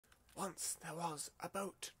Once there was a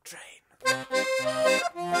boat train.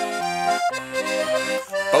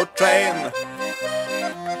 Boat train.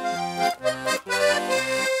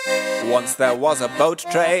 Once there was a boat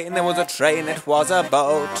train, it was a train, it was a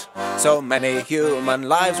boat. So many human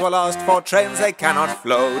lives were lost for trains they cannot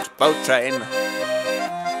float. Boat train.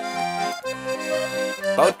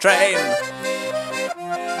 Boat train.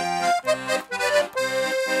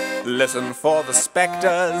 Listen for the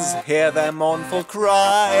spectres, hear their mournful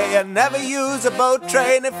cry, and never use a boat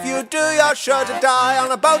train. If you do, you're sure to die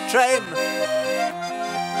on a boat train.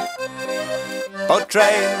 Boat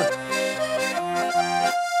train.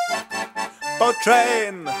 Boat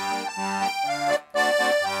train.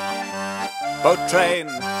 Boat train.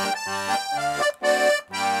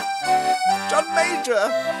 John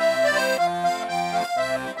Major.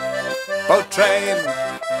 Boat train.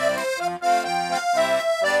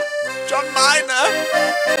 John Minor.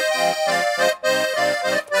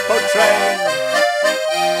 Boat train.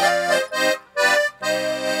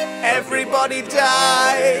 Everybody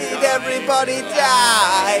died, everybody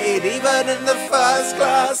died. Even in the first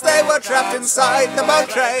class they were trapped inside the boat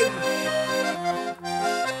train.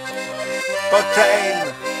 Boat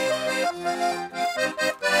train.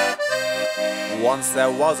 Once there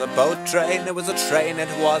was a boat train, it was a train, it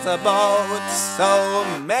was a boat. So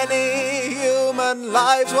many human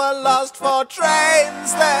lives were lost for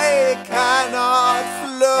trains they cannot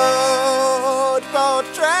float. Boat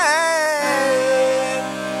train.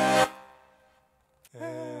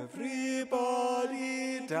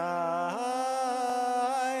 Everybody died,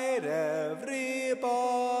 everybody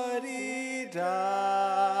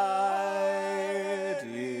died.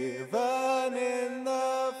 Even in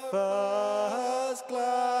the first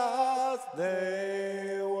class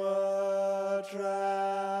they were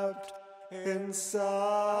trapped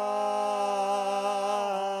inside